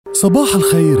صباح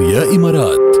الخير يا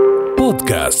إمارات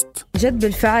بودكاست. جد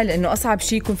بالفعل انه اصعب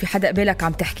شيء يكون في حدا قبلك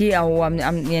عم تحكيه او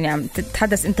عم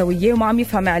تتحدث انت وياه وما عم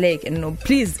يفهم عليك، انه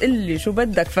بليز قلي شو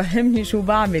بدك، فهمني شو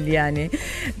بعمل. يعني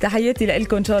تحياتي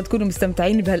لكم، ان شاء الله تكونوا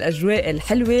مستمتعين بهالاجواء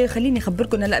الحلوه. خليني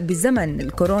اخبركم هلا بزمن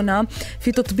الكورونا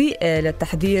في تطبيق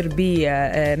للتحذير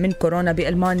من كورونا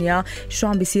بالمانيا. شو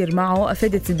عم بيصير معه؟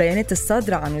 افادت البيانات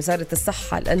الصادره عن وزاره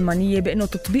الصحه الالمانيه بانه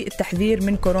تطبيق التحذير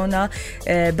من كورونا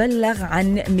بلغ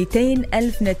عن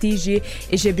 200,000 نتيجه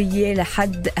ايجابيه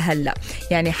لحد هلا.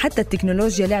 يعني حتى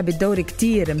التكنولوجيا لعبت دور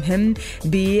كتير مهم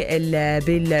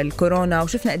بالكورونا،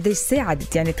 وشفنا قديش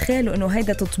ساعدت. يعني تخيلوا انه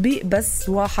هيدا تطبيق بس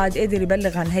واحد قادر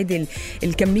يبلغ عن هيدي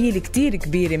الكمية الكتير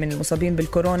كبيرة من المصابين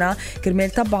بالكورونا، كرمال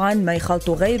طبعا ما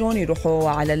يخلطوا غيرهم، يروحوا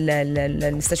على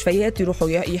المستشفيات، يروحوا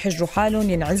يحجروا حالهم،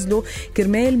 ينعزلوا،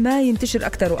 كرمال ما ينتشر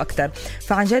أكتر وأكتر.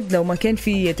 فعن جد لو ما كان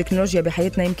في تكنولوجيا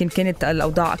بحياتنا يمكن كانت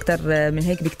الأوضاع أكتر من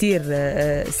هيك بكتير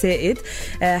سائد.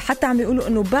 حتى عم يقولوا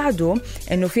انه بعده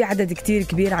انه في عدد كتير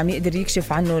كبير عم يقدر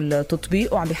يكشف عنه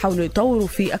التطبيق، وعم بيحاولوا يطوروا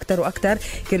فيه أكتر وأكتر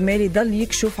كرمال يضل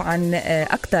يكشف عن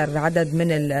أكتر عدد من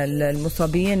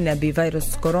المصابين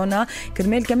بفيروس كورونا،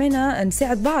 كرمال كمان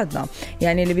نساعد بعضنا.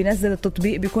 يعني اللي بينزل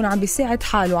التطبيق بيكون عم بيساعد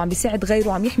حاله، عم بيساعد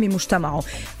غيره، عم يحمي مجتمعه.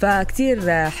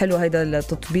 فكتير حلو هيدا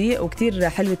التطبيق، وكتير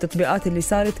حلو التطبيقات اللي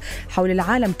صارت حول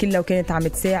العالم كله وكانت عم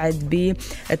تساعد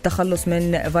بالتخلص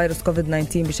من فيروس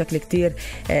كوفيد-19 بشكل كتير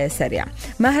سريع.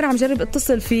 ماهر عم جرب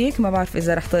اتصل فيك، ما بعرف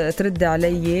إذا رح ترد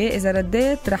علي. إذا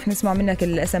رديت رح نسمع منك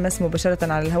الSMS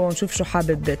مباشرة على الهواء ونشوف شو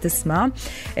حابب تسمع.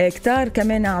 كتار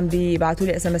كمان عم بيبعتوا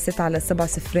لي SMSات على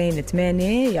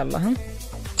 708. يلا هم.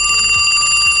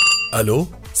 ألو،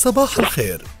 صباح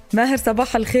الخير ماهر.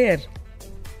 صباح الخير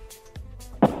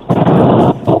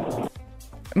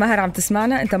ماهر، عم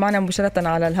تسمعنا؟ أنت معنا مباشرة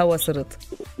على الهواء صرت.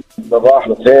 صباح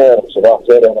الخير. صباح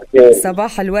الخير يا مكين.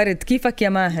 صباح الورد، كيفك يا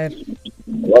ماهر؟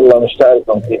 والله مشتاق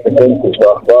لكم، كيفك انت؟ شو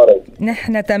اخبارك؟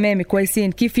 نحن تمام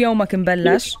كويسين. كيف يومك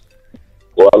مبلش؟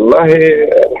 والله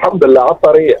الحمد لله، على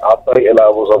الطريق الى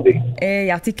ابو ظبي. ايه،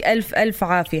 يعطيك الف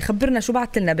عافيه. خبرنا شو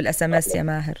بعثت لنا بالSMS يا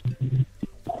ماهر؟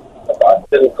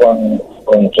 بعثت لكم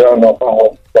فنجان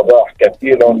قهوه الصباح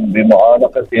كفيل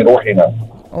بمعانقه روحنا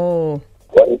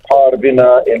والإبحار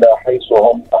بنا الى حيث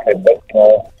هم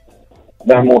احبتنا،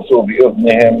 نهمس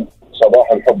باذنهم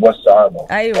صباح الحب والسعاده.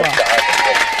 ايوه،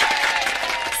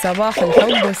 صباح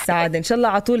الحب والسعادة. إن شاء الله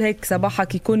عطول هيك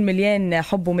صباحك يكون مليان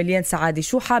حب ومليان سعادة.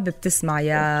 شو حابب تسمع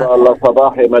يا؟ إن شاء الله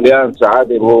صباحي مليان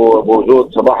سعادة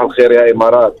بوجود صباح الخير يا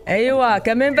إمارات. أيوة،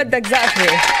 كمان بدك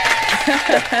زقفة.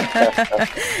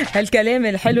 هالكلام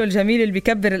الحلو الجميل اللي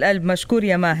بيكبر القلب. مشكور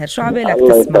يا ماهر. شو عبالك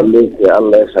تسمع؟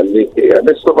 الله يخليك.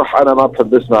 يعني الصبح أنا ما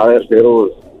بحب اسمع غير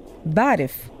فيروز.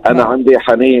 بعرف أنا عندي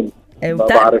حنين. ما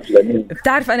بعرف لمين.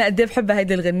 بتعرف أنا قد ايه بحب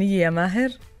هيدي الغنية يا ماهر؟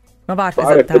 ما بعرف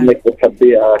إذا بتعرف. بعرف إنك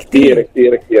بتحبيها كتير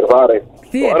كتير كتير. بعرف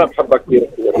كتير. وأنا بحبها كتير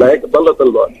كتير، لهيك ضل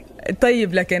طلبة.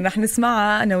 طيب، لكن رح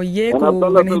نسمعها أنا وياك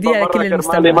ونهديها لكل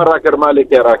المستمعين. مرة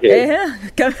كرمالك يا راكي. إيه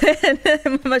كمان.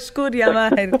 مشكور يا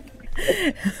ماهر.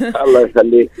 الله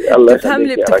يخليك. الله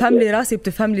يخليك. بتفهم لي راسي،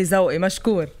 بتفهم لي ذوقي.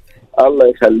 مشكور. الله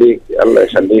يخليك. الله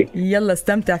يخليك. يلا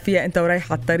استمتع فيها انت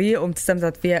ورايح على الطريق، ومتستمتع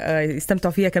فيها،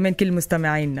 يستمتعوا فيها كمان كل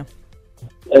مستمعينا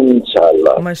ان شاء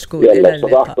الله. مشكور. يلا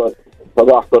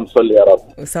صباحكم فل يا رب.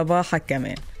 وصباحك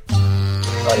كمان.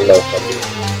 الله يخليك.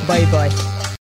 باي باي.